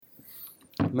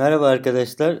Merhaba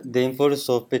arkadaşlar. Dameforest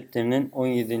sohbetlerinin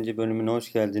 17. bölümüne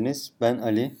hoş geldiniz. Ben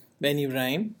Ali. Ben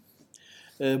İbrahim.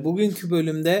 Bugünkü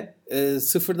bölümde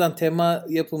sıfırdan tema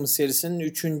yapımı serisinin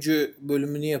 3.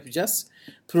 bölümünü yapacağız.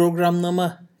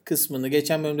 Programlama kısmını,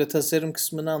 geçen bölümde tasarım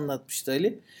kısmını anlatmıştı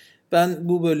Ali. Ben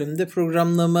bu bölümde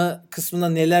programlama kısmına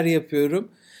neler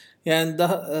yapıyorum, yani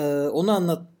daha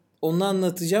onu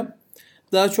anlatacağım.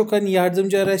 Daha çok hani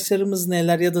yardımcı araçlarımız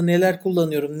neler ya da neler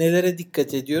kullanıyorum, nelere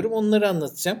dikkat ediyorum onları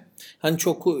anlatacağım. Hani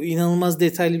çok inanılmaz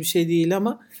detaylı bir şey değil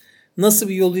ama nasıl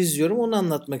bir yolu izliyorum onu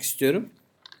anlatmak istiyorum.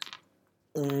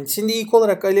 Şimdi ilk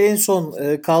olarak Ali en son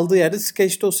kaldığı yerde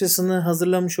Sketch dosyasını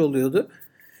hazırlamış oluyordu.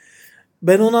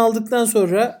 Ben onu aldıktan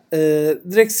sonra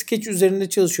direkt Sketch üzerinde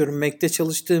çalışıyorum Mac'te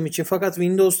çalıştığım için. Fakat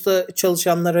Windows'ta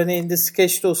çalışanlar hani elinde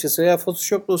Sketch dosyası veya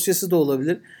Photoshop dosyası da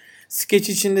olabilir. Sketch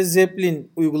içinde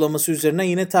Zeppelin uygulaması üzerinden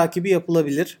yine takibi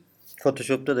yapılabilir.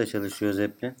 Photoshop'ta da çalışıyor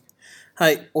Zeppelin.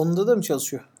 Hayır, onda da mı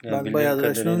çalışıyor? Yani Ben bayağıdır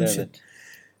açtığım için.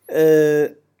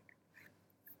 Evet.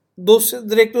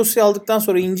 Direkt dosyayı aldıktan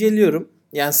sonra inceliyorum.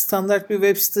 Yani standart bir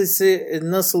web sitesi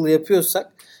nasıl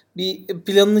yapıyorsak bir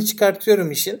planını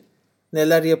çıkartıyorum işin.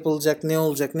 Neler yapılacak, ne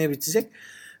olacak, ne bitecek.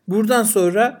 Buradan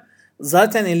sonra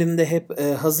zaten elimde hep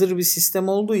hazır bir sistem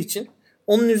olduğu için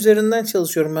onun üzerinden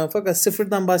çalışıyorum ben. Fakat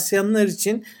sıfırdan başlayanlar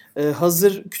için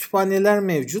hazır kütüphaneler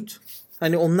mevcut.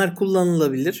 Hani onlar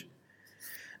kullanılabilir.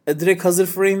 Direkt hazır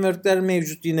frameworkler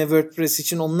mevcut yine WordPress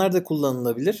için, onlar da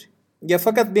kullanılabilir. Ya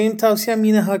fakat benim tavsiyem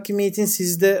yine hakimiyetin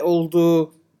sizde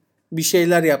olduğu bir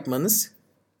şeyler yapmanız.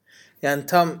 Yani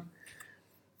tam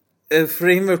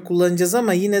framework kullanacağız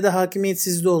ama yine de hakimiyet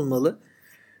sizde olmalı.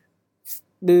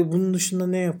 Bunun dışında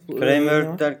ne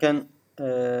Framework derken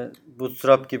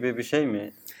Bootstrap gibi bir şey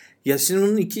mi? Ya şimdi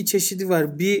bunun iki çeşidi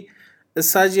var. Bir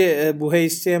sadece bu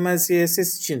HTML,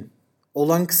 CSS için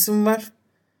olan kısım var.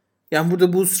 Yani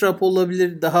burada Bootstrap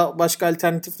olabilir. Daha başka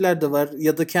alternatifler de var.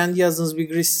 Ya da kendi yazdığınız bir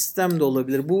giriş sistem de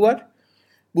olabilir. Bu var.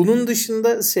 Bunun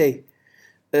dışında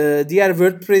diğer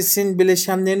WordPress'in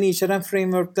bileşenlerini içeren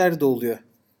framework'ler de oluyor.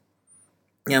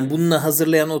 Yani bununla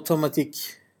hazırlayan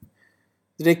otomatik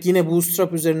direkt yine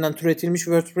Bootstrap üzerinden türetilmiş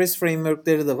WordPress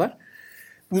framework'leri de var.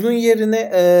 Bunun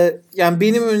yerine yani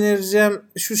benim önereceğim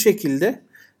şu şekilde.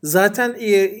 Zaten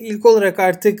ilk olarak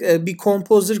artık bir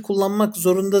composer kullanmak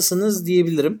zorundasınız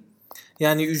diyebilirim.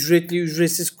 Yani ücretli,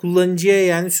 ücretsiz kullanıcıya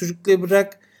yani sürükle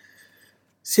bırak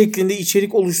şeklinde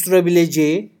içerik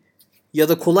oluşturabileceği ya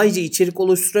da kolayca içerik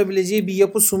oluşturabileceği bir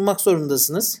yapı sunmak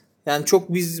zorundasınız. Yani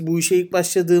çok biz bu işe ilk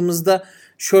başladığımızda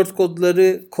short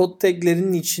kodları kod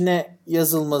taglerinin içine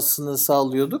yazılmasını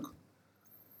sağlıyorduk.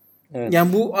 Evet.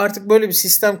 Yani bu artık böyle bir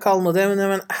sistem kalmadı. Hemen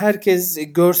hemen herkes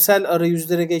görsel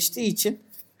arayüzlere geçtiği için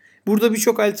burada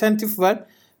birçok alternatif var.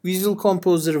 Visual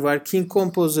Composer var, King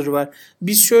Composer var.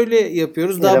 Biz şöyle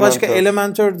yapıyoruz. Daha başka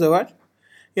Elementor da var.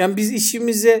 Yani biz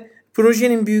işimize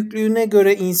projenin büyüklüğüne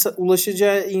göre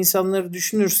ulaşacağı insanları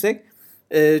düşünürsek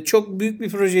çok büyük bir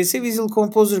proje ise Visual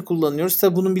Composer kullanıyoruz.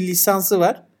 Tabi bunun bir lisansı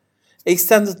var.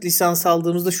 Extended lisans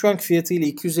aldığımızda şu anki fiyatıyla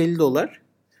 $250.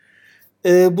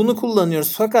 Bunu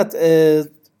kullanıyoruz. Fakat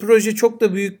proje çok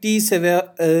da büyük değilse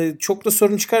veya çok da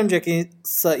sorun çıkarmayacak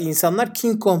insanlar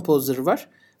King Composer var.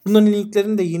 Bunların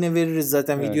linklerini de yine veririz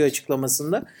zaten video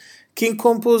açıklamasında. King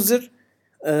Composer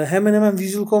hemen hemen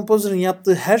Visual Composer'ın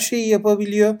yaptığı her şeyi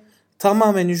yapabiliyor.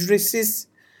 Tamamen ücretsiz.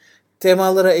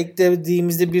 Temalara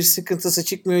eklediğimizde bir sıkıntısı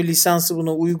çıkmıyor. Lisansı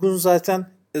buna uygun zaten.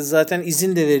 Zaten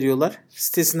izin de veriyorlar.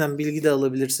 Sitesinden bilgi de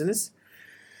alabilirsiniz.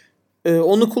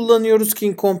 Onu kullanıyoruz,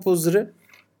 King Composer'ı.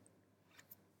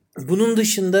 Bunun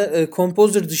dışında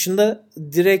Composer dışında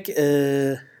direkt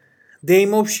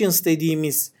Dame Options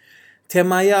dediğimiz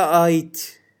temaya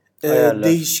ait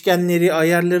değişkenleri,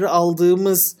 ayarları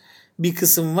aldığımız bir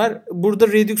kısım var. Burada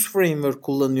Redux Framework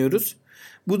kullanıyoruz.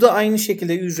 Bu da aynı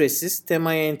şekilde ücretsiz.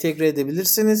 Temaya entegre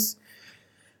edebilirsiniz.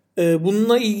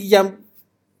 Bununla yani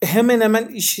hemen hemen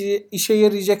işe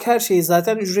yarayacak her şeyi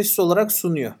zaten ücretsiz olarak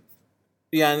sunuyor.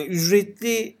 Yani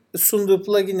ücretli sunduğu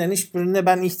pluginlerin hiçbirine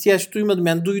ben ihtiyaç duymadım.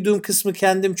 Yani duyduğum kısmı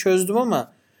kendim çözdüm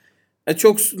ama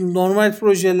çok normal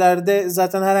projelerde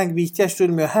zaten herhangi bir ihtiyaç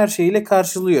duyulmuyor. Her şeyiyle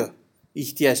karşılıyor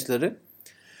ihtiyaçları.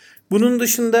 Bunun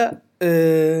dışında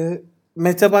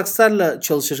Metabox'larla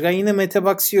çalışırken yine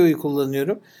Metabox CEO'yu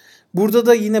kullanıyorum. Burada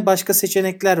da yine başka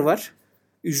seçenekler var.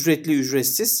 Ücretli,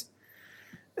 ücretsiz.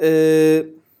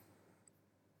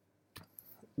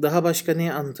 Daha başka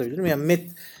neyi anlatabilirim? Yani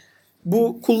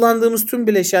bu kullandığımız tüm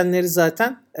bileşenleri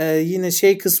zaten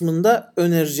yine kısmında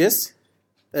önereceğiz.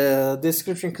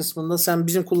 Description kısmında sen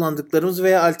bizim kullandıklarımız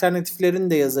veya alternatiflerini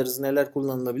de yazarız, neler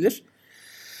kullanılabilir.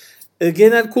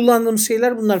 Genel kullandığımız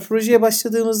şeyler bunlar. Projeye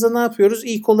başladığımızda ne yapıyoruz?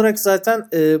 İlk olarak zaten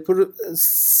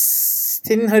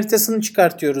sitenin haritasını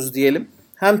çıkartıyoruz diyelim.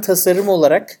 Hem tasarım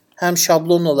olarak hem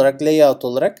şablon olarak, layout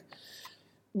olarak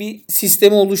bir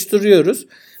sistemi oluşturuyoruz.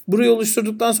 Burayı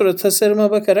oluşturduktan sonra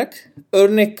tasarıma bakarak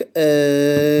örnek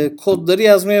kodları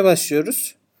yazmaya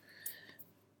başlıyoruz.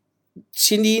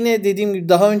 Şimdi yine dediğim gibi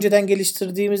daha önceden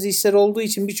geliştirdiğimiz işler olduğu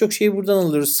için birçok şeyi buradan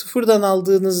alıyoruz. Sıfırdan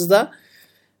aldığınızda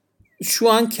şu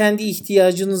an kendi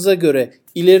ihtiyacınıza göre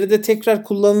ileride tekrar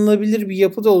kullanılabilir bir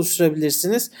yapı da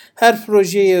oluşturabilirsiniz. Her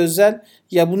projeye özel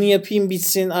ya bunu yapayım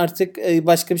bitsin artık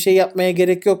başka bir şey yapmaya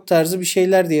gerek yok tarzı bir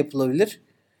şeyler de yapılabilir.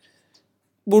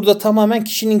 Burada tamamen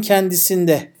kişinin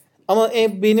kendisinde. Ama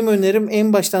benim önerim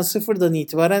en baştan sıfırdan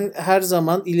itibaren her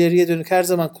zaman ileriye dönük her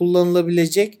zaman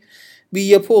kullanılabilecek bir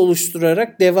yapı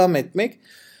oluşturarak devam etmek.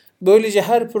 Böylece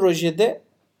her projede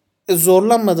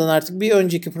zorlanmadan artık bir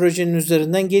önceki projenin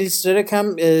üzerinden geliştirerek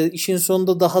hem işin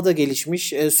sonunda daha da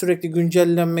gelişmiş, sürekli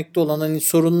güncellenmekte olan hani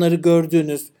sorunları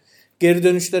gördüğünüz, geri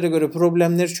dönüşlere göre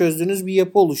problemleri çözdüğünüz bir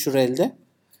yapı oluşur elde.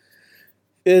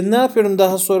 Ne yapıyorum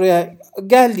daha sonra?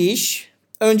 Geldi iş.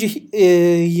 Önce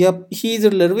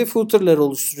header'ları ve footer'ları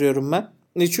oluşturuyorum ben.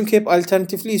 Çünkü hep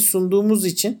alternatifli iş sunduğumuz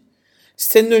için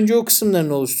sitenin önce o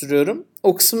kısımlarını oluşturuyorum.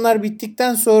 O kısımlar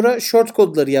bittikten sonra short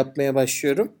kodları yapmaya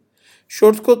başlıyorum.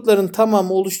 Short kodların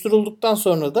tamamı oluşturulduktan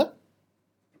sonra da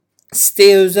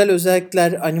siteye özel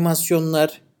özellikler,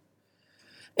 animasyonlar,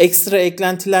 ekstra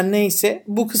eklentiler neyse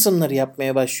bu kısımları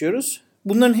yapmaya başlıyoruz.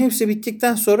 Bunların hepsi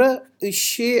bittikten sonra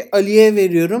işi Ali'ye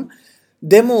veriyorum.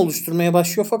 Demo oluşturmaya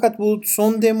başlıyor. Fakat bu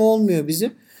son demo olmuyor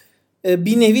bizim.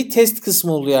 Bir nevi test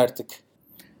kısmı oluyor artık.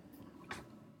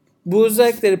 Bu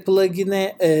özellikleri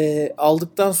plugin'e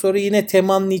aldıktan sonra yine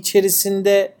temanın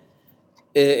içerisinde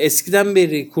eskiden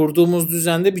beri kurduğumuz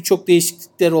düzende birçok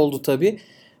değişiklikler oldu tabii.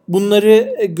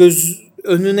 Bunları göz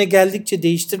önüne geldikçe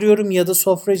değiştiriyorum ya da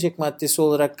sofra jack maddesi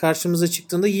olarak karşımıza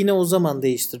çıktığında yine o zaman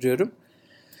değiştiriyorum.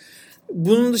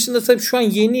 Bunun dışında tabii şu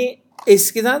an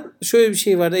eskiden şöyle bir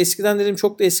şey vardı. Eskiden dedim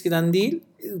çok da eskiden değil.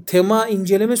 Tema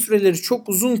inceleme süreleri çok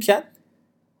uzunken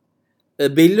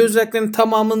belli özelliklerin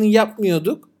tamamını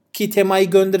yapmıyorduk ki temayı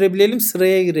gönderebilelim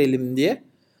sıraya girelim diye.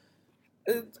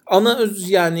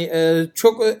 Yani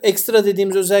çok ekstra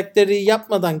dediğimiz özellikleri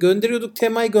yapmadan gönderiyorduk.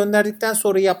 Temayı gönderdikten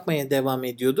sonra yapmaya devam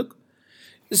ediyorduk.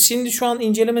 Şimdi şu an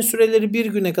inceleme süreleri bir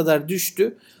güne kadar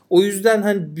düştü. O yüzden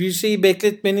hani bir şeyi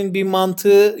bekletmenin bir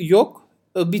mantığı yok.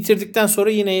 Bitirdikten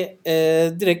sonra yine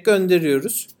direkt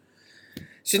gönderiyoruz.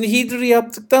 Şimdi header'ı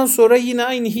yaptıktan sonra yine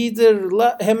aynı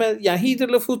header'la hemen yani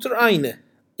header'la footer aynı.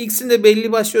 İkisinde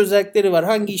belli başlı özellikleri var.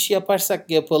 Hangi işi yaparsak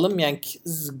yapalım yani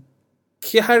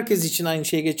ki herkes için aynı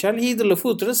şey geçerli. Header'la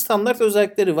footer'ın standart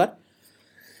özellikleri var.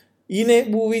 Yine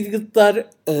bu widget'lar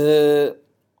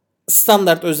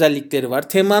standart özellikleri var.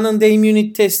 Temanın Dame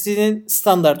Unit testinin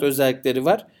standart özellikleri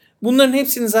var. Bunların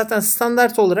hepsini zaten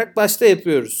standart olarak başta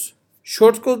yapıyoruz.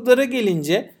 Short kodlara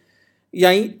gelince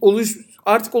yani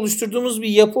artık oluşturduğumuz bir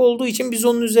yapı olduğu için biz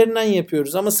onun üzerinden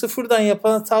yapıyoruz. Ama sıfırdan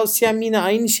yapana tavsiyem yine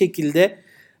aynı şekilde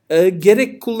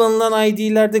gerek kullanılan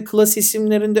ID'lerde, klas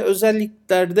isimlerinde,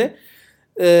 özelliklerde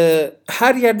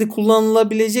her yerde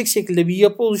kullanılabilecek şekilde bir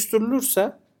yapı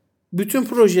oluşturulursa bütün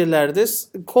projelerde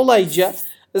kolayca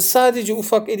sadece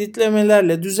ufak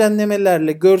editlemelerle,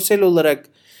 düzenlemelerle, görsel olarak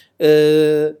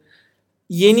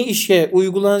yeni işe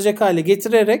uygulanacak hale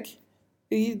getirerek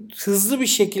hızlı bir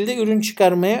şekilde ürün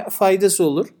çıkarmaya faydası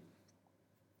olur.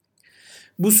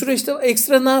 Bu süreçte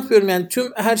ekstra ne yapıyorum? Yani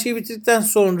tüm her şey bitirdikten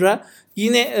sonra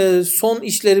yine son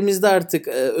işlerimizde artık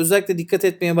özellikle dikkat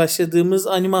etmeye başladığımız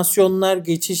animasyonlar,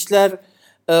 geçişler,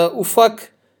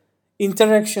 ufak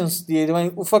interactions diyelim.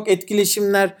 Yani ufak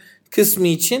etkileşimler kısmı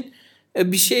için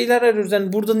bir şeyler arıyoruz.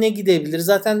 Yani burada ne gidebilir?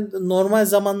 Zaten normal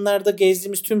zamanlarda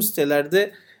gezdiğimiz tüm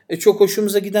sitelerde çok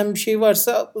hoşumuza giden bir şey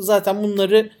varsa zaten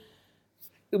bunları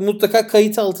mutlaka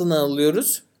kayıt altına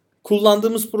alıyoruz.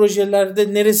 Kullandığımız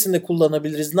projelerde neresinde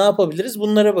kullanabiliriz, ne yapabiliriz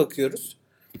bunlara bakıyoruz.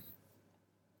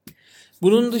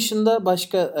 Bunun dışında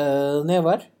başka ne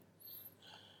var?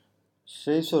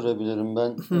 Şey sorabilirim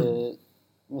ben.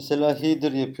 Mesela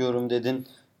header yapıyorum dedin.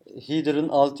 Header'ın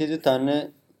 6-7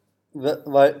 tane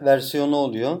versiyonu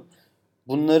oluyor.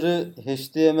 Bunları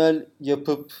HTML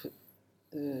yapıp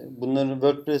bunları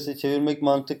WordPress'e çevirmek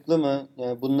mantıklı mı?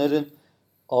 Yani bunların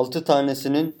 6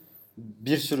 tanesinin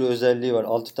bir sürü özelliği var.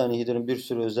 6 tane header'ın bir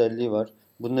sürü özelliği var.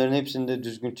 Bunların hepsinde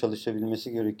düzgün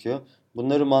çalışabilmesi gerekiyor.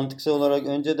 Bunları mantıksal olarak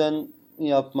önceden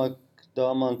yapmak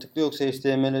daha mantıklı yoksa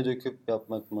HTML'e döküp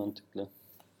yapmak mantıklı?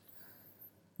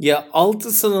 Ya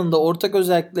altısının da ortak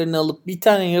özelliklerini alıp bir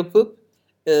tane yapıp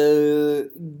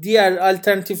diğer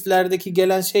alternatiflerdeki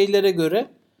gelen şeylere göre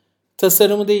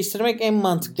tasarımı değiştirmek en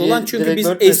mantıklı olan. Çünkü Direkt biz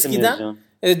WordPress'e mi eskiden yazacaksın?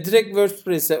 Direkt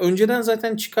WordPress'e. Önceden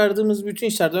zaten çıkardığımız bütün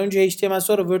işlerde önce HTML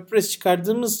sonra WordPress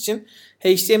çıkardığımız için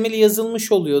HTML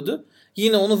yazılmış oluyordu.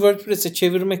 Yine onu WordPress'e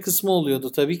çevirme kısmı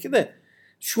oluyordu tabii ki de.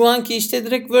 Şu anki işte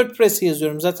direkt WordPress'e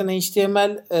yazıyorum. Zaten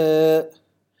HTML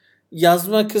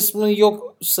yazma kısmı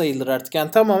yok sayılır artık.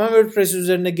 Yani tamamen WordPress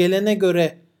üzerine gelene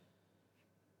göre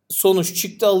sonuç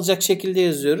çıktı alacak şekilde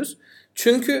yazıyoruz.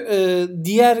 Çünkü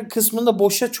diğer kısmında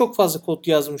boşa çok fazla kod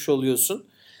yazmış oluyorsun.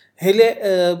 Hele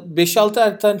 5-6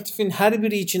 alternatifin her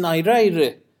biri için ayrı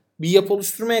ayrı bir yapı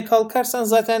oluşturmaya kalkarsan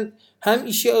zaten hem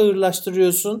işi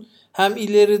ağırlaştırıyorsun hem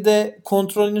ileride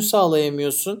kontrolünü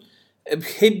sağlayamıyorsun.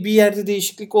 Hep bir yerde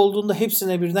değişiklik olduğunda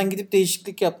hepsine birden gidip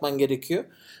değişiklik yapman gerekiyor.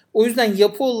 O yüzden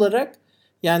yapı olarak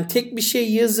yani tek bir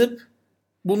şey yazıp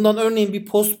bundan örneğin bir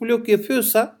post blok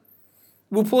yapıyorsan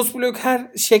bu post blok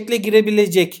her şekle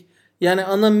girebilecek. Yani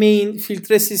ana main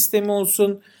filtre sistemi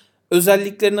olsun,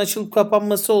 özelliklerin açılıp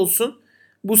kapanması olsun.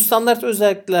 Bu standart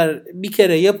özellikler bir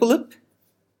kere yapılıp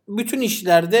bütün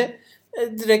işlerde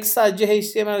direkt sadece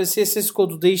HTML ve CSS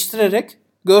kodu değiştirerek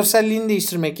görselliğini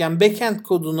değiştirmek yani backend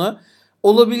kodunu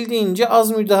olabildiğince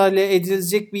az müdahale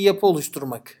edilecek bir yapı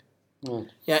oluşturmak. Evet.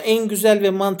 Yani en güzel ve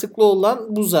mantıklı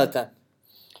olan bu zaten.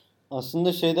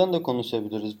 Aslında şeyden de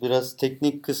konuşabiliriz. Biraz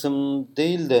teknik kısım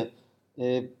değil de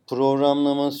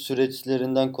programlama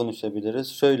süreçlerinden konuşabiliriz.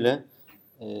 Şöyle,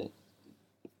 e,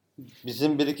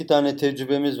 bizim bir iki tane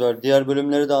tecrübemiz var. Diğer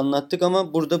bölümleri de anlattık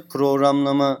ama burada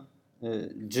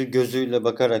programlamacı gözüyle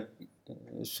bakarak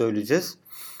söyleyeceğiz.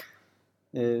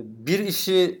 Bir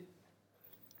işi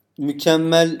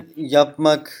mükemmel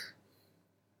yapmak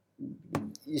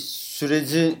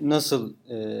süreci nasıl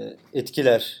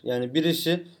etkiler? Yani bir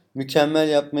işi mükemmel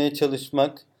yapmaya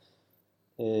çalışmak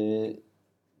e,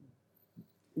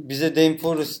 bize Dame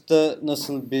Forest'ta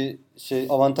nasıl bir şey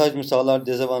avantaj mı sağlar,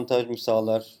 dezavantaj mı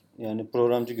sağlar? Yani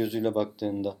programcı gözüyle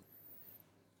baktığında.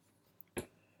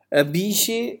 Bir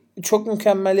işi çok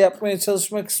mükemmel yapmaya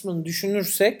çalışma kısmını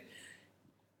düşünürsek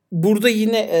burada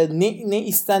yine ne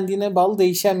istendiğine bağlı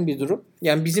değişen bir durum.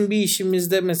 Yani bizim bir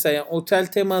işimizde mesela otel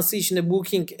teması işine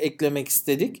booking eklemek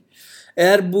istedik.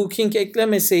 Eğer booking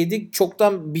eklemeseydik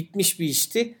çoktan bitmiş bir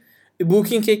işti.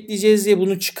 Booking ekleyeceğiz diye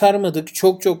bunu çıkarmadık.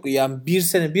 Çok yani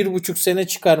 1,5 sene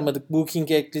çıkarmadık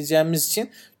booking ekleyeceğimiz için.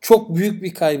 Çok büyük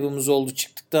bir kaybımız oldu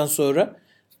çıktıktan sonra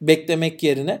beklemek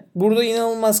yerine. Burada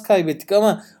inanılmaz kaybettik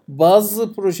ama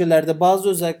bazı projelerde bazı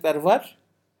özellikler var.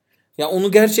 Ya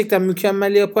onu gerçekten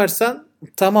mükemmel yaparsan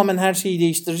tamamen her şeyi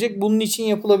değiştirecek. Bunun için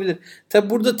yapılabilir. Tabi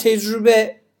burada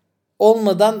tecrübe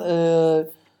olmadan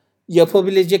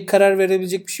yapabilecek, karar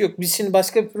verebilecek bir şey yok. Biz şimdi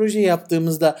başka bir proje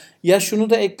yaptığımızda ya şunu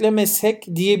da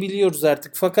eklemesek diyebiliyoruz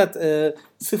artık. Fakat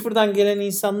sıfırdan gelen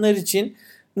insanlar için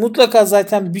mutlaka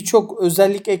zaten birçok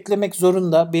özellik eklemek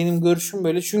zorunda. Benim görüşüm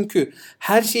böyle. Çünkü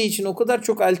her şey için o kadar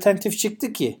çok alternatif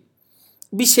çıktı ki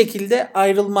bir şekilde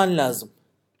ayrılman lazım.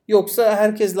 Yoksa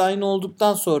herkesle aynı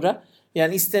olduktan sonra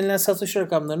yani istenilen satış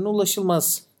rakamlarına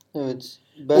ulaşılmaz. Evet.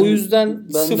 O yüzden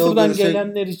Ben de o sıfırdan görüşe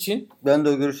gelenler için ben de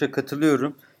o görüşe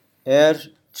katılıyorum.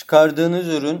 Eğer çıkardığınız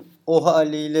ürün o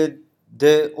haliyle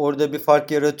de orada bir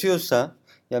fark yaratıyorsa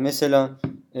ya mesela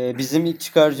bizim ilk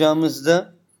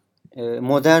çıkaracağımızda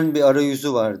modern bir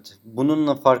arayüzü vardı.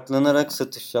 Bununla farklanarak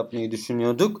satış yapmayı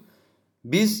düşünüyorduk.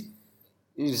 Biz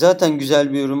zaten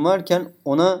güzel bir ürün varken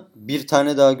ona bir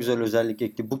tane daha güzel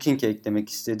özellik Booking'e eklemek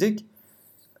istedik.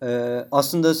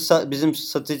 Aslında bizim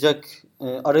satacak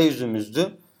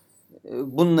arayüzümüzdü.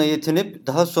 Bununla yetinip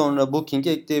daha sonra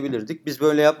Booking'e ekleyebilirdik. Biz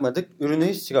böyle yapmadık. Ürünü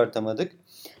hiç çıkartamadık.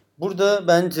 Burada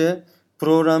bence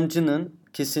programcının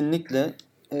kesinlikle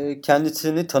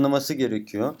kendisini tanıması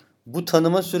gerekiyor. Bu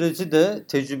tanıma süreci de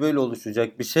tecrübeyle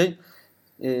oluşacak bir şey.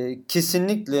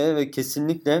 Kesinlikle ve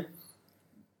kesinlikle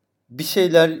bir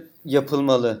şeyler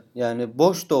yapılmalı. Yani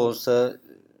boş da olsa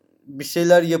bir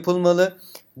şeyler yapılmalı.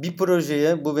 Bir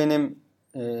projeye bu benim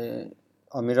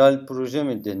amiral proje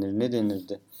mi denir? Ne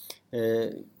denirdi?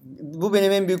 Bu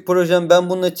benim en büyük projem. Ben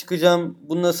bununla çıkacağım,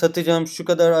 bununla satacağım, şu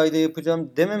kadar ayda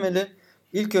yapacağım dememeli.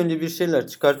 İlk önce bir şeyler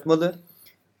çıkartmalı.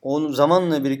 Onun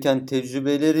zamanla biriken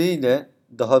tecrübeleriyle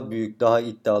daha büyük, daha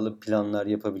iddialı planlar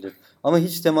yapabilir. Ama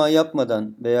hiç tema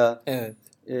yapmadan veya evet.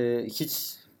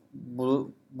 Hiç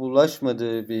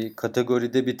bulaşmadığı bir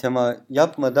kategoride bir tema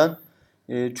yapmadan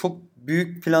çok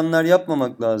büyük planlar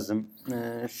yapmamak lazım.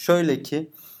 Şöyle ki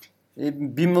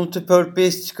bir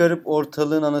multipurpose çıkarıp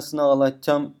ortalığın anasını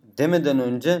ağlatacağım demeden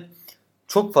önce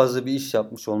çok fazla bir iş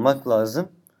yapmış olmak lazım.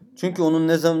 Çünkü onun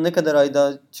ne kadar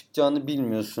ayda çıkacağını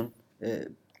bilmiyorsun.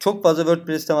 Çok fazla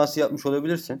WordPress teması yapmış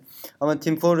olabilirsin. Ama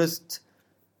Team Forest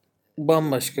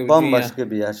Bambaşka bir dünya.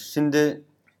 bambaşka bir yer. Şimdi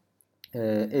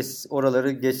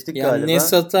Oraları geçtik Yani galiba. ne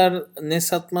satar ne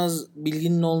satmaz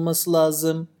bilginin olması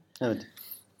lazım. Evet.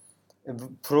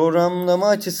 Programlama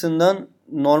açısından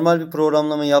normal bir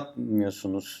programlama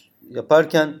yapmıyorsunuz.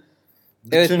 Yaparken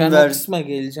Evet, bütün ben o kısma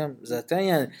geleceğim zaten.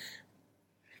 Yani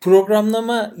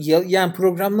yani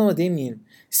programlama demeyeyim.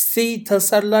 Siteyi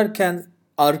tasarlarken,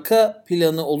 arka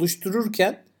planı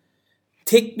oluştururken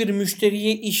tek bir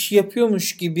müşteriye iş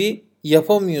yapıyormuş gibi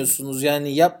yapamıyorsunuz.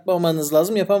 Yani yapmamanız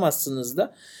lazım, yapamazsınız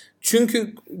da.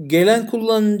 Çünkü gelen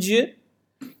kullanıcı,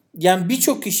 yani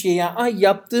birçok kişiye, yani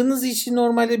yaptığınız işi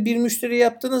normalde bir müşteri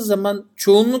yaptığınız zaman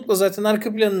çoğunlukla zaten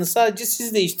arka planını sadece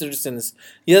siz değiştirirsiniz.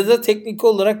 Ya da teknik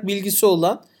olarak bilgisi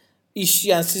olan, iş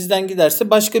yani sizden giderse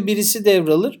başka birisi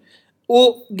devralır.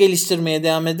 O geliştirmeye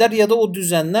devam eder ya da o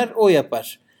düzenler, o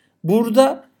yapar.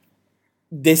 Burada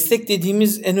destek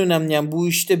dediğimiz en önemli, yani bu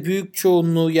işte büyük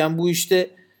çoğunluğu, yani bu işte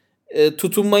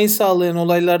tutunmayı sağlayan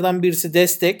olaylardan birisi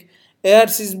destek. Eğer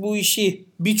siz bu işi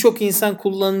birçok insan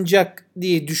kullanacak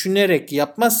diye düşünerek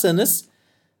yapmazsanız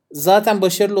zaten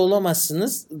başarılı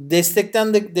olamazsınız. Destek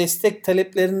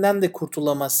taleplerinden de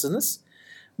kurtulamazsınız.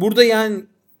 Burada yani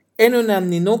en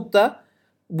önemli nokta,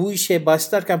 bu işe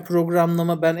başlarken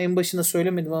programlama, ben en başında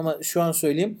söylemedim ama şu an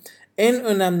söyleyeyim. En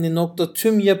önemli nokta,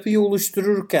 tüm yapıyı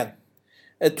oluştururken,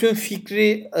 tüm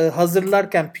fikri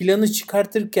hazırlarken, planı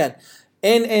çıkartırken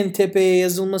en tepeye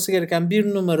yazılması gereken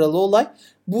bir numaralı olay,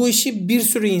 bu işi bir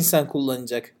sürü insan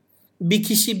kullanacak. Bir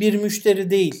kişi, bir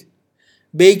müşteri değil.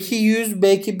 Belki 100,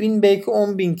 belki 1000, belki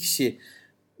 10.000 kişi.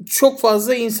 Çok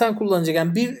fazla insan kullanacak.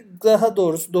 Yani daha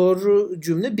doğrusu doğru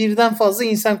cümle, birden fazla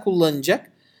insan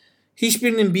kullanacak.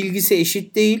 Hiçbirinin bilgisi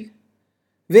eşit değil.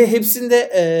 Ve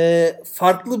hepsinde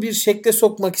farklı bir şekle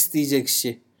sokmak isteyecek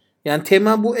kişi. Yani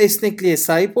tema bu esnekliğe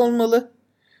sahip olmalı.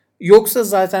 Yoksa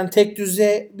zaten tek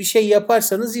düze bir şey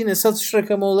yaparsanız yine satış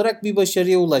rakamı olarak bir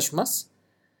başarıya ulaşmaz.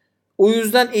 O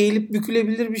yüzden eğilip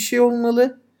bükülebilir bir şey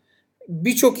olmalı.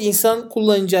 Birçok insan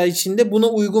kullanacağı için de buna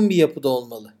uygun bir yapıda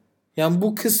olmalı. Yani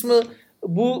bu kısmı,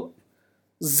 bu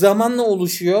zamanla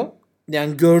oluşuyor.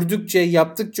 Yani gördükçe,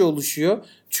 yaptıkça oluşuyor.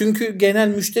 Çünkü genel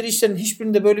müşteri işlerinin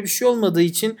hiçbirinde böyle bir şey olmadığı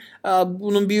için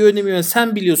bunun bir önemi yok.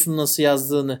 Sen biliyorsun nasıl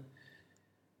yazdığını.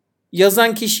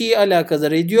 Yazan kişiyi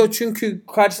alakadar ediyor. Çünkü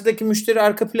karşıdaki müşteri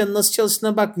arka planın nasıl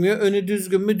çalıştığına bakmıyor. Önü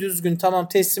düzgün mü? Düzgün. Tamam,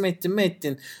 teslim ettin mi?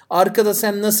 Ettin. Arkada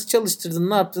sen nasıl çalıştırdın,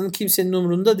 ne yaptın, kimsenin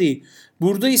umurunda değil.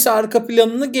 Burada ise arka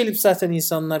planını gelip zaten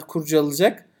insanlar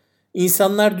kurcalayacak.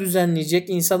 İnsanlar düzenleyecek.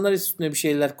 İnsanlar üstüne bir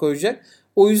şeyler koyacak.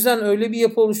 O yüzden öyle bir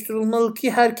yapı oluşturulmalı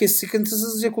ki herkes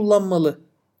sıkıntısızca kullanmalı.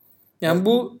 Yani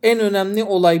bu en önemli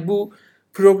olay. Bu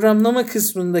programlama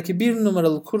kısmındaki bir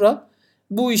numaralı kural,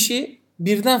 bu işi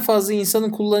birden fazla insanın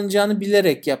kullanacağını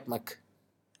bilerek yapmak.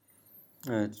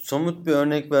 Evet, somut bir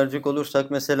örnek verecek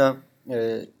olursak mesela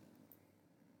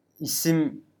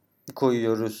isim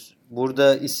koyuyoruz.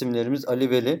 Burada isimlerimiz Ali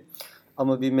Veli.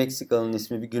 Ama bir Meksikalı'nın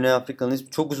ismi, bir Güney Afrikalı'nın ismi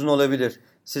çok uzun olabilir.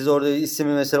 Siz orada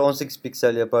ismi mesela 18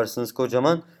 piksel yaparsınız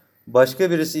kocaman.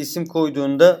 Başka birisi isim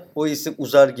koyduğunda o isim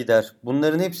uzar gider.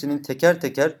 Bunların hepsinin teker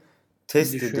teker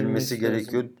test edilmesi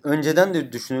gerekiyor. Önceden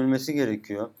de düşünülmesi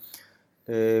gerekiyor.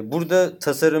 Burada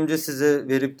tasarımcı size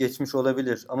verip geçmiş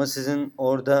olabilir. Ama sizin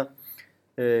orada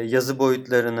yazı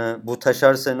boyutlarını, bu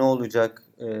taşarsa ne olacak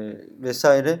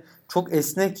vesaire çok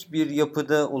esnek bir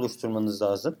yapıda oluşturmanız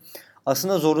lazım.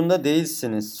 Aslında zorunda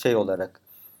değilsiniz şey olarak.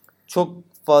 Çok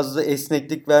fazla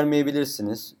esneklik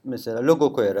vermeyebilirsiniz. Mesela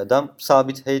logo koyar adam,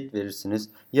 sabit height verirsiniz.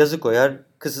 Yazı koyar,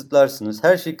 kısıtlarsınız.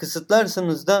 Her şeyi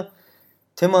kısıtlarsanız da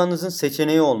temanızın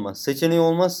seçeneği olmaz. Seçeneği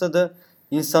olmazsa da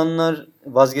insanlar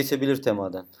vazgeçebilir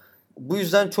temadan. Bu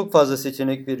yüzden çok fazla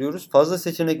seçenek veriyoruz. Fazla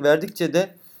seçenek verdikçe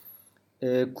de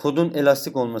kodun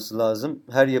elastik olması lazım.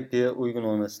 Her yapıya uygun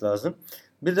olması lazım.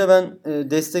 Bir de ben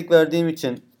destek verdiğim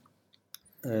için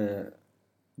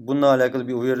bununla alakalı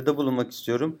bir uyarıda bulunmak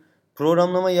istiyorum.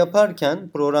 Programlama yaparken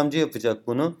programcı yapacak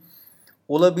bunu.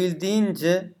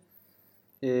 Olabildiğince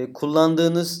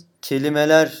kullandığınız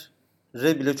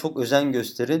kelimelere bile çok özen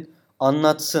gösterin.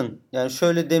 Anlatsın. Yani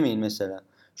şöyle demeyin mesela.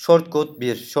 Shortcode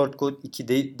 1, shortcode 2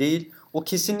 değil. O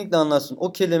kesinlikle anlatsın.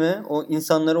 O kelime o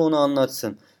insanlara onu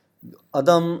anlatsın.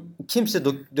 Kimse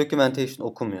documentation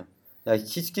okumuyor. Yani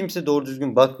hiç kimse doğru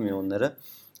düzgün bakmıyor onlara.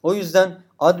 O yüzden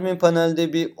admin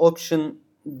panelde bir option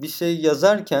bir şey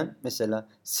yazarken mesela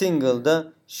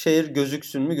single'da share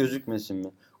gözüksün mü gözükmesin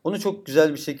mi? Onu çok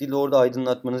güzel bir şekilde orada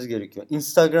aydınlatmanız gerekiyor.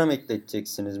 Instagram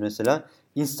ekleteceksiniz mesela.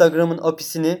 Instagram'ın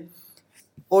API'sini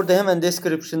orada hemen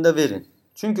description'da verin.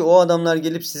 Çünkü o adamlar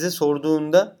gelip size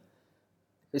sorduğunda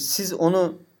siz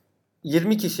onu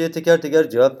 20 kişiye teker teker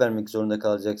cevap vermek zorunda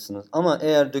kalacaksınız. Ama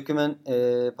eğer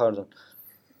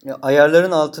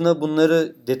ayarların altına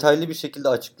bunları detaylı bir şekilde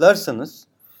açıklarsanız,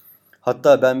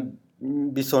 hatta ben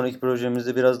bir sonraki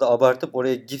projemizde biraz da abartıp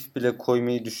oraya GIF bile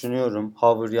koymayı düşünüyorum.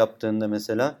 Hover yaptığında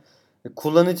mesela.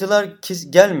 Kullanıcılar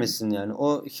gelmesin yani.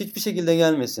 O hiçbir şekilde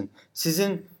gelmesin.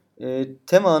 Sizin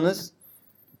temanız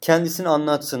kendisini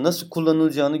anlatsın. Nasıl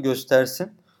kullanılacağını göstersin.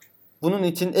 Bunun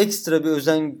için ekstra bir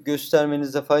özen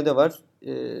göstermenizde fayda var.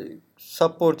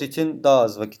 Support için daha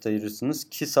az vakit ayırırsınız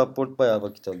ki support bayağı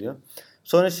vakit alıyor.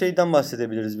 Sonra şeyden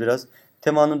bahsedebiliriz biraz.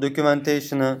 Temanın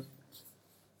documentation'ı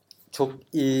çok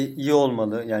iyi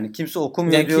olmalı. Yani kimse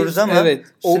okumuyor Yani diyoruz ama evet,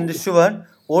 şimdi şu var.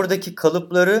 Oradaki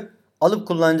kalıpları alıp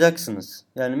kullanacaksınız.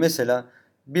 Yani mesela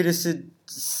birisi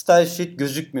style sheet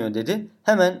gözükmüyor dedi.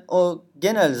 Hemen o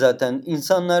genel zaten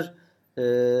insanlar e,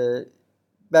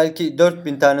 belki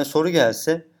 4000 tane soru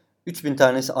gelse 3000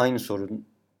 tanesi aynı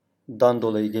sorundan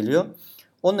dolayı geliyor.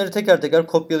 Onları teker teker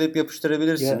kopyalayıp ya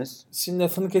yapıştırabilirsiniz. şimdi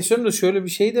lafını kesiyorum da şöyle bir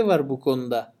şey de var bu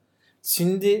konuda.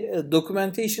 Şimdi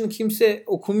documentation kimse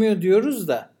okumuyor diyoruz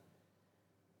da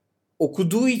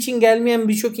okuduğu için gelmeyen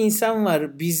birçok insan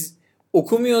var. Biz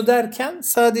okumuyor derken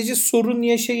sadece sorun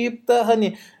yaşayıp da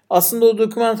hani aslında o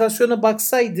dokümantasyona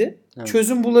baksaydı Evet.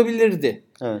 çözüm bulabilirdi.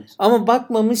 Evet. Ama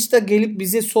bakmamış da gelip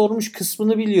bize sormuş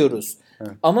kısmını biliyoruz.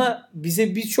 Evet. Ama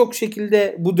bize birçok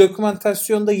şekilde bu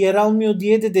dokümantasyonda yer almıyor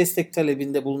diye de destek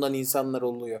talebinde bulunan insanlar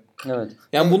oluyor. Evet.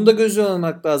 Yani bunda göze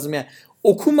almak lazım. Yani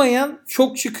okumayan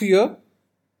çok çıkıyor.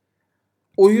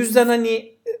 O yüzden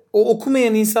hani o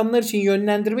okumayan insanlar için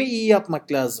yönlendirmeyi iyi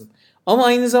yapmak lazım. Ama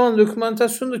aynı zamanda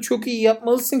dokümantasyonu da çok iyi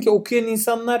yapmalısın ki okuyan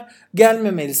insanlar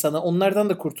gelmemeli sana. Onlardan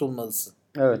da kurtulmalısın.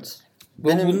 Evet.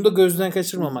 Bunu da gözden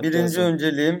kaçırmamak Birinci lazım.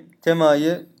 önceliğim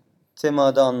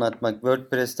temada anlatmak.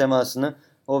 WordPress temasını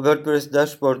o WordPress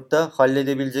dashboard'da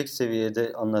halledebilecek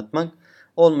seviyede anlatmak.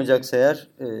 Olmayacaksa eğer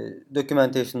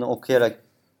documentation'ı okuyarak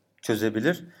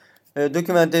çözebilir.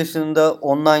 Documentation'ı da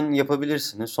online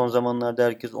yapabilirsiniz. Son zamanlarda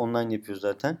herkes online yapıyor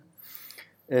zaten.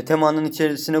 Temanın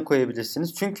içerisine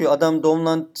koyabilirsiniz. Çünkü adam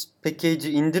Download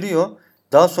Package'i indiriyor.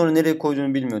 Daha sonra nereye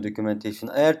koyduğunu bilmiyor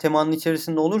documentation. Eğer temanın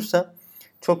içerisinde olursa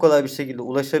çok kolay bir şekilde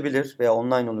ulaşabilir veya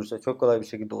online olursa çok kolay bir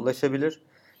şekilde ulaşabilir.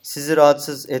 Sizi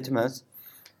rahatsız etmez.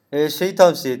 Şeyi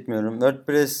tavsiye etmiyorum.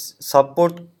 WordPress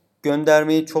support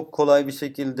göndermeyi çok kolay bir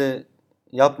şekilde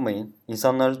yapmayın.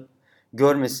 İnsanlar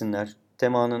görmesinler.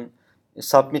 Temanın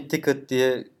submit ticket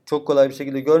diye çok kolay bir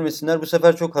şekilde görmesinler. Bu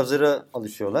sefer çok hazıra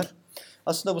alışıyorlar.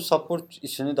 Aslında bu support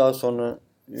işini daha sonra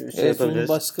Evet, yapabiliriz.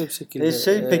 bunu başka bir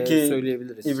şekilde Peki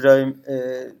söyleyebiliriz. İbrahim,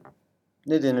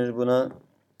 ne denir buna?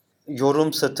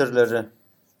 Yorum satırları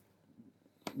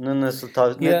nasıl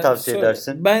ne tavsiye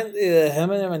edersin? Ben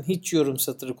hemen hemen hiç yorum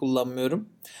satırı kullanmıyorum.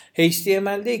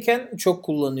 HTML'deyken çok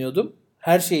kullanıyordum.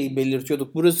 Her şeyi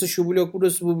belirtiyorduk. Burası şu blok,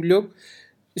 burası bu blok.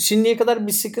 Şimdiye kadar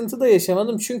bir sıkıntı da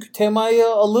yaşamadım. Çünkü temayı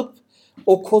alıp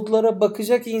o kodlara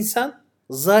bakacak insan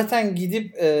zaten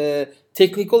gidip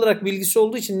teknik olarak bilgisi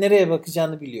olduğu için nereye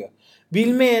bakacağını biliyor.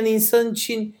 Bilmeyen insan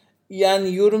için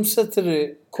yani yorum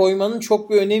satırı koymanın çok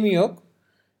bir önemi yok.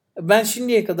 Ben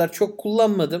şimdiye kadar çok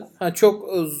kullanmadım. Çok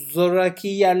zoraki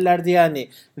yerlerde yani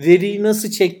veriyi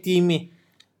nasıl çektiğimi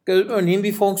örneğin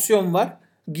bir fonksiyon var.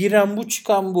 Giren bu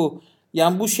çıkan bu.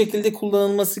 Yani bu şekilde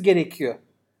kullanılması gerekiyor.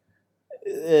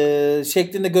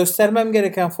 Şeklinde göstermem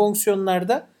gereken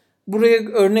fonksiyonlarda buraya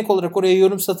örnek olarak oraya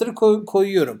yorum satırı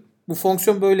koyuyorum. Bu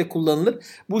fonksiyon böyle kullanılır.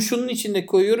 Bu şunun içinde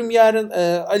koyuyorum. Yarın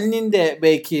Ali'nin de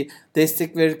belki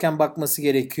destek verirken bakması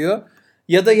gerekiyor.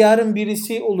 Ya da yarın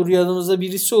birisi olur, yanımızda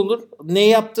birisi olur. Ne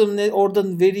yaptığım,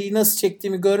 oradan veriyi nasıl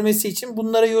çektiğimi görmesi için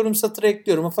bunlara yorum satırı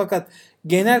ekliyorum. Fakat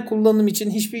genel kullanım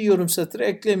için hiçbir yorum satırı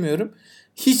eklemiyorum.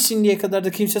 Hiç şimdiye kadar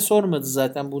da kimse sormadı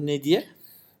zaten bu ne diye.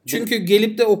 Çünkü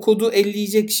gelip de o kodu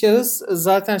elleyecek şahıs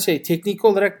zaten teknik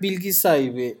olarak bilgi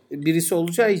sahibi birisi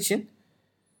olacağı için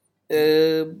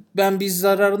ben bir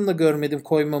zararını da görmedim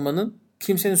koymamanın.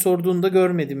 Kimsenin sorduğunu da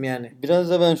görmedim yani. Biraz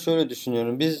da ben şöyle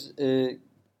düşünüyorum. Biz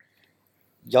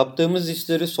yaptığımız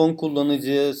işleri son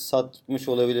kullanıcıya satmış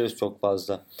olabiliriz çok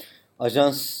fazla.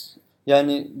 Ajans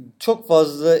yani çok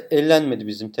fazla ellenmedi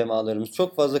bizim temalarımız.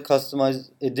 Çok fazla customize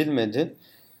edilmedi.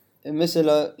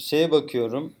 Mesela şeye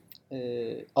bakıyorum.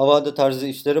 Avada tarzı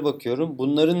işlere bakıyorum.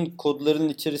 Bunların kodların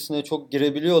içerisine çok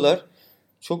girebiliyorlar.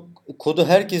 Çok kodu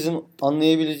herkesin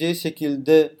anlayabileceği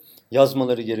şekilde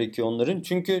yazmaları gerekiyor onların.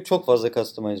 Çünkü çok fazla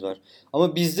customize var.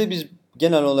 Ama biz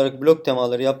genel olarak blok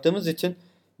temaları yaptığımız için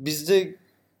bizde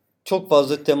çok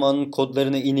fazla temanın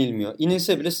kodlarına inilmiyor.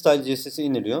 İnilse bile Style.CSS'e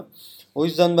iniliyor. O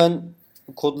yüzden ben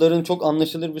kodların çok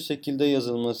anlaşılır bir şekilde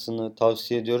yazılmasını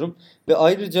tavsiye ediyorum. Ve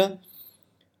ayrıca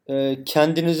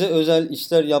kendinize özel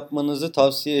işler yapmanızı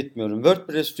tavsiye etmiyorum.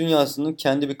 WordPress dünyasının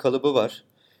kendi bir kalıbı var.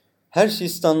 her şeyi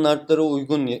standartlara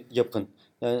uygun yapın.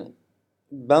 Yani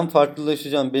ben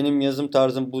farklılaşacağım, benim yazım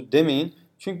tarzım bu demeyin.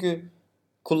 Çünkü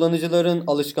kullanıcıların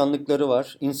alışkanlıkları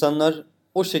var. İnsanlar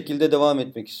o şekilde devam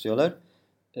etmek istiyorlar.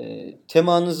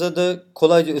 Temanıza da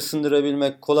kolayca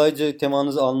ısındırabilmek, kolayca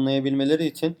temanızı anlayabilmeleri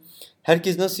için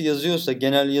herkes nasıl yazıyorsa,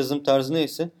 genel yazım tarzı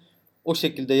neyse o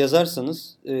şekilde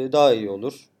yazarsanız daha iyi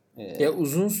olur. Ya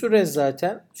uzun süre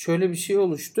zaten şöyle bir şey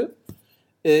oluştu.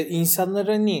 İnsanlar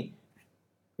hani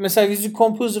mesela Visual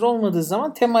Composer olmadığı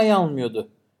zaman temayı almıyordu.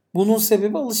 Bunun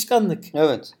sebebi alışkanlık.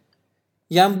 Evet.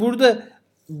 Yani burada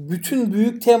bütün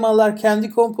büyük temalar kendi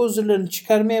kompozörlerini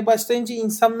çıkarmaya başlayınca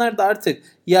insanlar da artık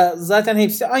ya zaten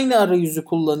hepsi aynı arayüzü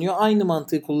kullanıyor, aynı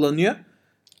mantığı kullanıyor.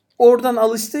 Oradan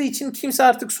alıştığı için kimse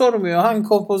artık sormuyor hangi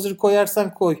kompozör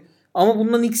koyarsan koy. Ama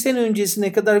bundan 2 sene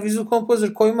öncesine kadar Visual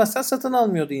Composer koymazsan satın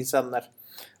almıyordu insanlar.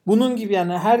 Bunun gibi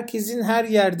yani herkesin her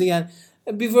yerde yani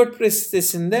bir WordPress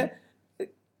sitesinde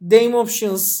Theme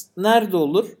Options nerede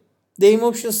olur? Theme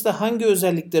Options'ta hangi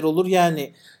özellikler olur?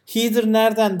 Yani header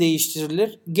nereden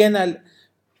değiştirilir? Genel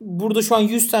burada şu an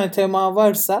 100 tane tema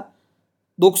varsa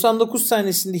 99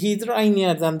 tanesinde header aynı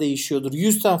yerden değişiyordur.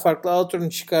 100 tane farklı author'ın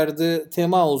çıkardığı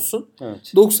tema olsun.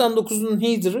 Evet. 99'unun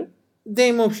header'ı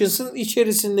Theme Options'ın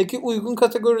içerisindeki uygun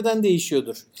kategoriden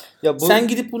değişiyordur. Ya bu Sen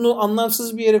gidip bunu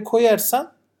anlamsız bir yere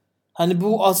koyarsan hani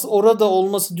bu orada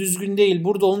olması düzgün değil.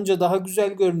 Burada olunca daha güzel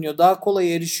görünüyor. Daha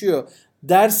kolay erişiyor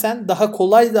dersen daha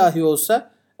kolay dahi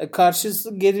olsa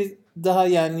karşısı geri daha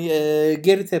yani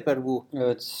geri teper bu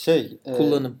evet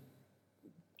kullanım.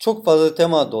 çok fazla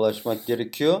tema dolaşmak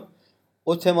gerekiyor.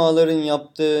 O temaların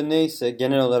yaptığı neyse,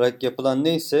 genel olarak yapılan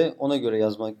neyse ona göre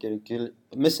yazmak gerekiyor.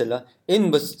 Mesela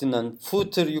en basitinden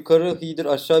footer yukarı, header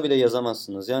aşağı bile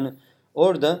yazamazsınız. Yani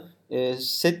orada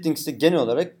settings'te genel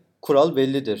olarak kural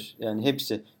bellidir. Yani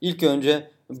hepsi. İlk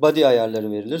önce body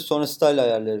ayarları verilir, sonra style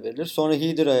ayarları verilir, sonra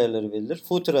header ayarları verilir,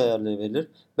 footer ayarları verilir.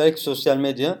 Belki sosyal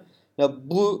medya. Ya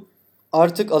bu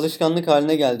artık alışkanlık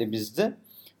haline geldi bizde.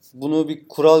 Bunu bir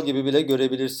kural gibi bile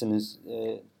görebilirsiniz.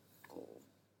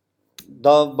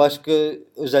 Daha başka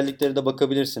özelliklere de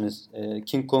bakabilirsiniz.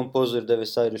 King Composer'da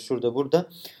vesaire şurada burada.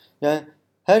 Yani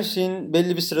her şeyin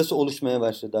belli bir sırası oluşmaya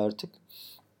başladı artık.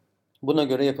 Buna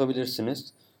göre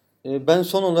yapabilirsiniz. Ben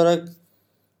son olarak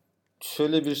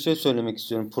şöyle bir şey söylemek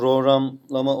istiyorum.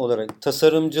 Programlama olarak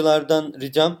tasarımcılardan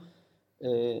ricam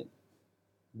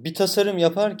bir tasarım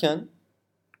yaparken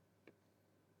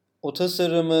o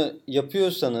tasarımı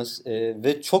yapıyorsanız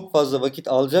ve çok fazla vakit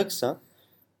alacaksa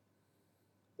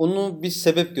onu bir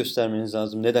sebep göstermeniz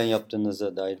lazım neden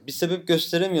yaptığınıza dair. Bir sebep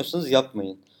gösteremiyorsanız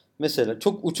yapmayın. Mesela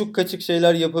çok uçuk kaçık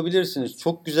şeyler yapabilirsiniz.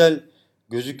 Çok güzel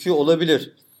gözüküyor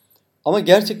olabilir. Ama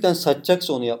gerçekten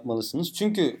satacaksa onu yapmalısınız.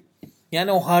 Çünkü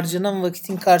Yani o harcanan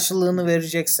vakitin karşılığını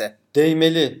verecekse.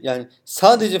 değmeli. Yani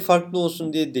sadece farklı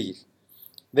olsun diye değil.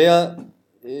 Veya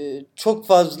çok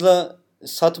fazla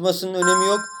satmasının önemi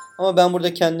yok ama ben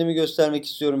burada kendimi göstermek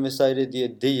istiyorum vesaire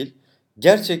diye değil.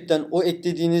 Gerçekten o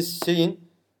eklediğiniz şeyin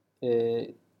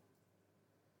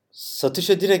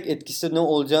satışa direkt etkisi ne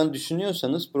olacağını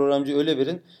düşünüyorsanız programcı öyle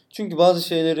verin. Çünkü bazı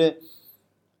şeyleri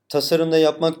tasarımda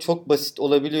yapmak çok basit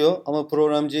olabiliyor ama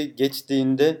programcıya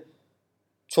geçtiğinde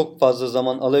çok fazla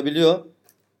zaman alabiliyor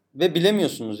ve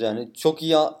bilemiyorsunuz yani.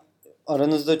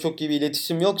 Aranızda çok iyi bir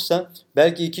iletişim yoksa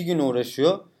belki 2 gün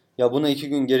uğraşıyor. Ya buna 2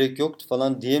 gün gerek yoktu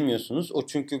falan diyemiyorsunuz. O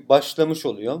çünkü başlamış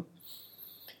oluyor.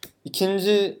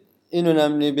 İkinci en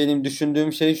önemli benim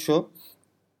düşündüğüm şey şu.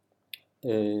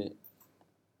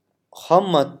 Ham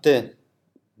madde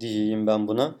diyeyim ben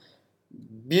buna.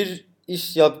 Bir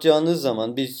iş yapacağınız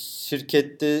zaman, bir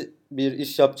şirkette bir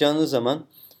iş yapacağınız zaman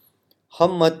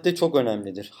ham madde çok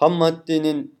önemlidir. Ham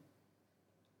maddenin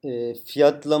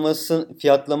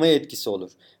fiyatlamaya etkisi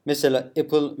olur. Mesela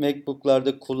Apple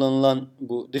MacBook'larda kullanılan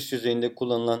bu dış yüzeyinde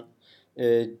kullanılan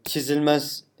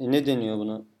çizilmez ne deniyor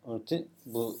buna?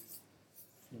 Bu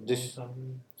dış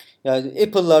yani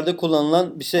Apple'larda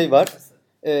kullanılan bir şey var.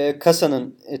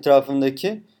 Kasanın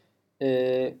etrafındaki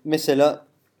mesela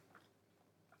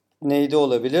neydi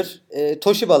olabilir?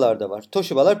 Toshiba'larda var.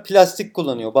 Toshibalar plastik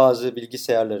kullanıyor bazı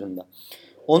bilgisayarlarında.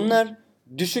 Onlar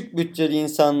düşük bütçeli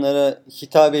insanlara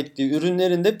hitap ettiği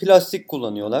ürünlerinde plastik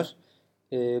kullanıyorlar.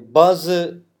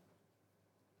 Bazı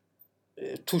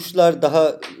tuşlar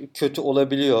daha kötü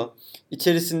olabiliyor.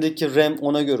 İçerisindeki RAM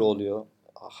ona göre oluyor.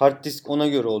 Hard disk ona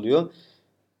göre oluyor.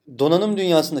 Donanım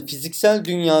dünyasında, fiziksel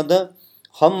dünyada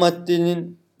ham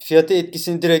maddenin fiyata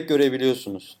etkisini direkt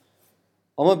görebiliyorsunuz.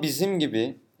 Ama bizim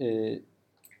gibi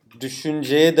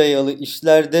düşünceye dayalı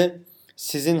işlerde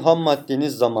sizin ham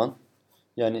maddeniz zaman.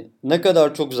 Yani ne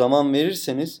kadar çok zaman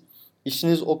verirseniz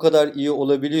işiniz o kadar iyi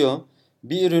olabiliyor.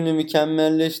 bir ürünü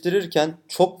mükemmelleştirirken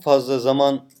çok fazla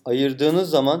zaman ayırdığınız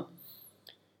zaman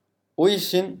o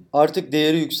işin artık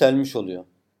değeri yükselmiş oluyor.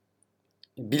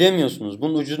 Bilemiyorsunuz.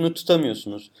 Bunun ucunu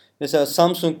tutamıyorsunuz. Mesela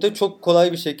Samsung'da çok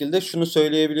kolay bir şekilde şunu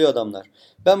söyleyebiliyor adamlar.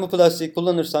 Ben bu plastiği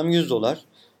kullanırsam 100 dolar.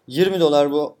 20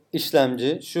 dolar bu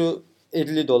işlemci. Şu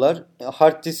 50 dolar.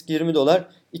 Hard disk 20 dolar.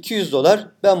 200 dolar.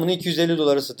 Ben bunu 250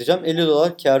 dolara satacağım. 50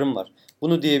 dolar karım var.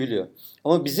 Bunu diyebiliyor.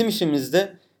 Ama bizim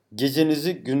işimizde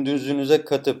gecenizi gündüzünüze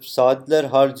katıp saatler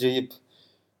harcayıp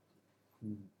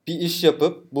bir iş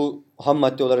yapıp bu ham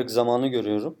madde olarak zamanı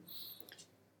görüyorum.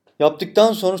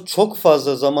 Yaptıktan sonra çok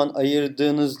fazla zaman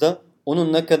ayırdığınızda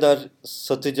onun ne kadar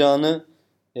satacağını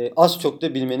az çok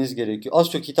da bilmeniz gerekiyor. Az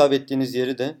çok hitap ettiğiniz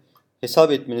yeri de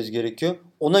hesap etmeniz gerekiyor.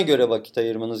 Ona göre vakit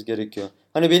ayırmanız gerekiyor.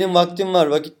 Hani benim vaktim var,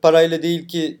 vakit parayla değil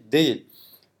ki değil.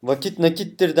 Vakit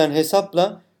nakittirden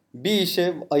hesapla bir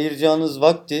işe ayıracağınız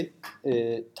vakti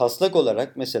taslak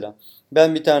olarak mesela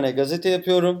ben bir tane gazete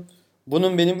yapıyorum.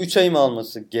 Bunun benim 3 ayımı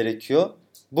alması gerekiyor.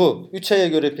 Bu 3 aya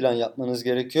göre plan yapmanız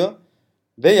gerekiyor.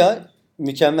 Veya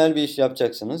mükemmel bir iş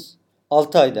yapacaksınız.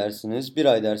 6 ay dersiniz, bir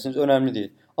ay dersiniz önemli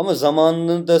değil. Ama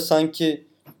zamanını da sanki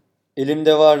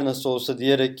elimde var nasıl olsa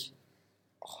diyerek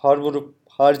vurup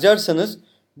harcarsanız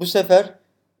bu sefer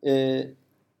e,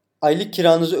 aylık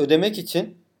kiranızı ödemek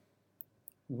için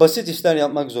basit işler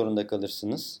yapmak zorunda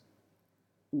kalırsınız.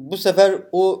 Bu sefer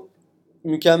o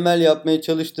mükemmel yapmaya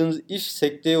çalıştığınız iş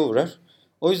sekteye uğrar.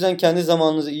 O yüzden kendi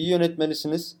zamanınızı iyi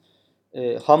yönetmelisiniz.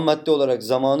 Ham madde olarak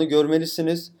zamanı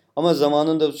görmelisiniz. Ama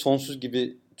zamanın da sonsuz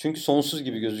gibi, çünkü sonsuz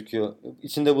gibi gözüküyor.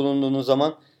 İçinde bulunduğunuz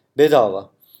zaman bedava.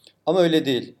 Ama öyle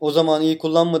değil. O zamanı iyi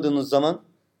kullanmadığınız zaman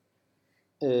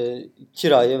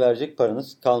kiraya verecek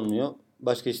paranız kalmıyor.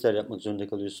 Başka işler yapmak zorunda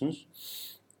kalıyorsunuz.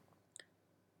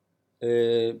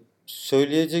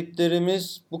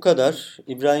 Söyleyeceklerimiz bu kadar.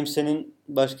 İbrahim, senin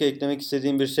başka eklemek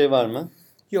istediğin bir şey var mı?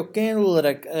 Yok, genel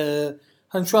olarak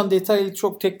hani şu an detaylı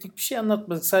çok teknik bir şey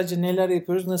anlatmadık. Sadece neler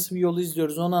yapıyoruz, nasıl bir yolu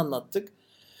izliyoruz onu anlattık.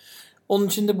 Onun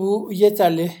için de bu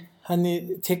yeterli.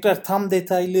 Hani tekrar tam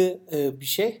detaylı bir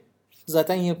şey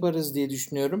zaten yaparız diye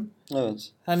düşünüyorum.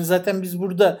 Evet. Hani zaten biz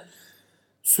burada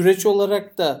süreç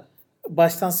olarak da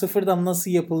baştan sıfırdan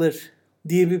nasıl yapılır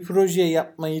diye bir proje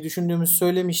yapmayı düşündüğümüzü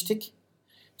söylemiştik.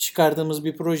 Çıkardığımız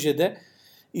bir projede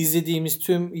izlediğimiz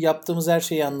tüm yaptığımız her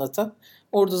şeyi anlatan.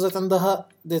 Orada zaten daha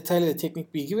detaylı ve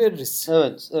teknik bilgi veririz.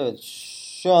 Evet, evet.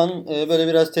 Şu an böyle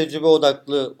biraz tecrübe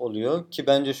odaklı oluyor ki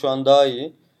bence şu an daha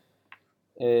iyi.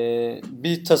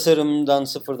 Bir tasarımdan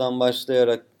sıfırdan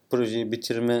başlayarak projeyi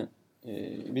bitirme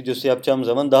videosu yapacağım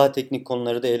zaman daha teknik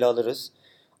konuları da ele alırız.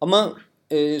 Ama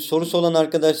sorusu olan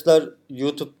arkadaşlar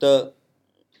YouTube'da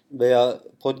veya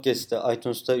podcast'te,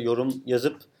 iTunes'ta yorum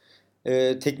yazıp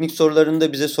teknik sorularını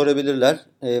da bize sorabilirler.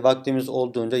 Vaktimiz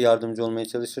olduğunca yardımcı olmaya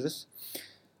çalışırız.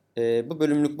 Bu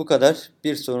bölümlük bu kadar.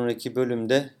 Bir sonraki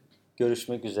bölümde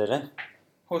görüşmek üzere.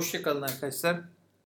 Hoşça kalın arkadaşlar.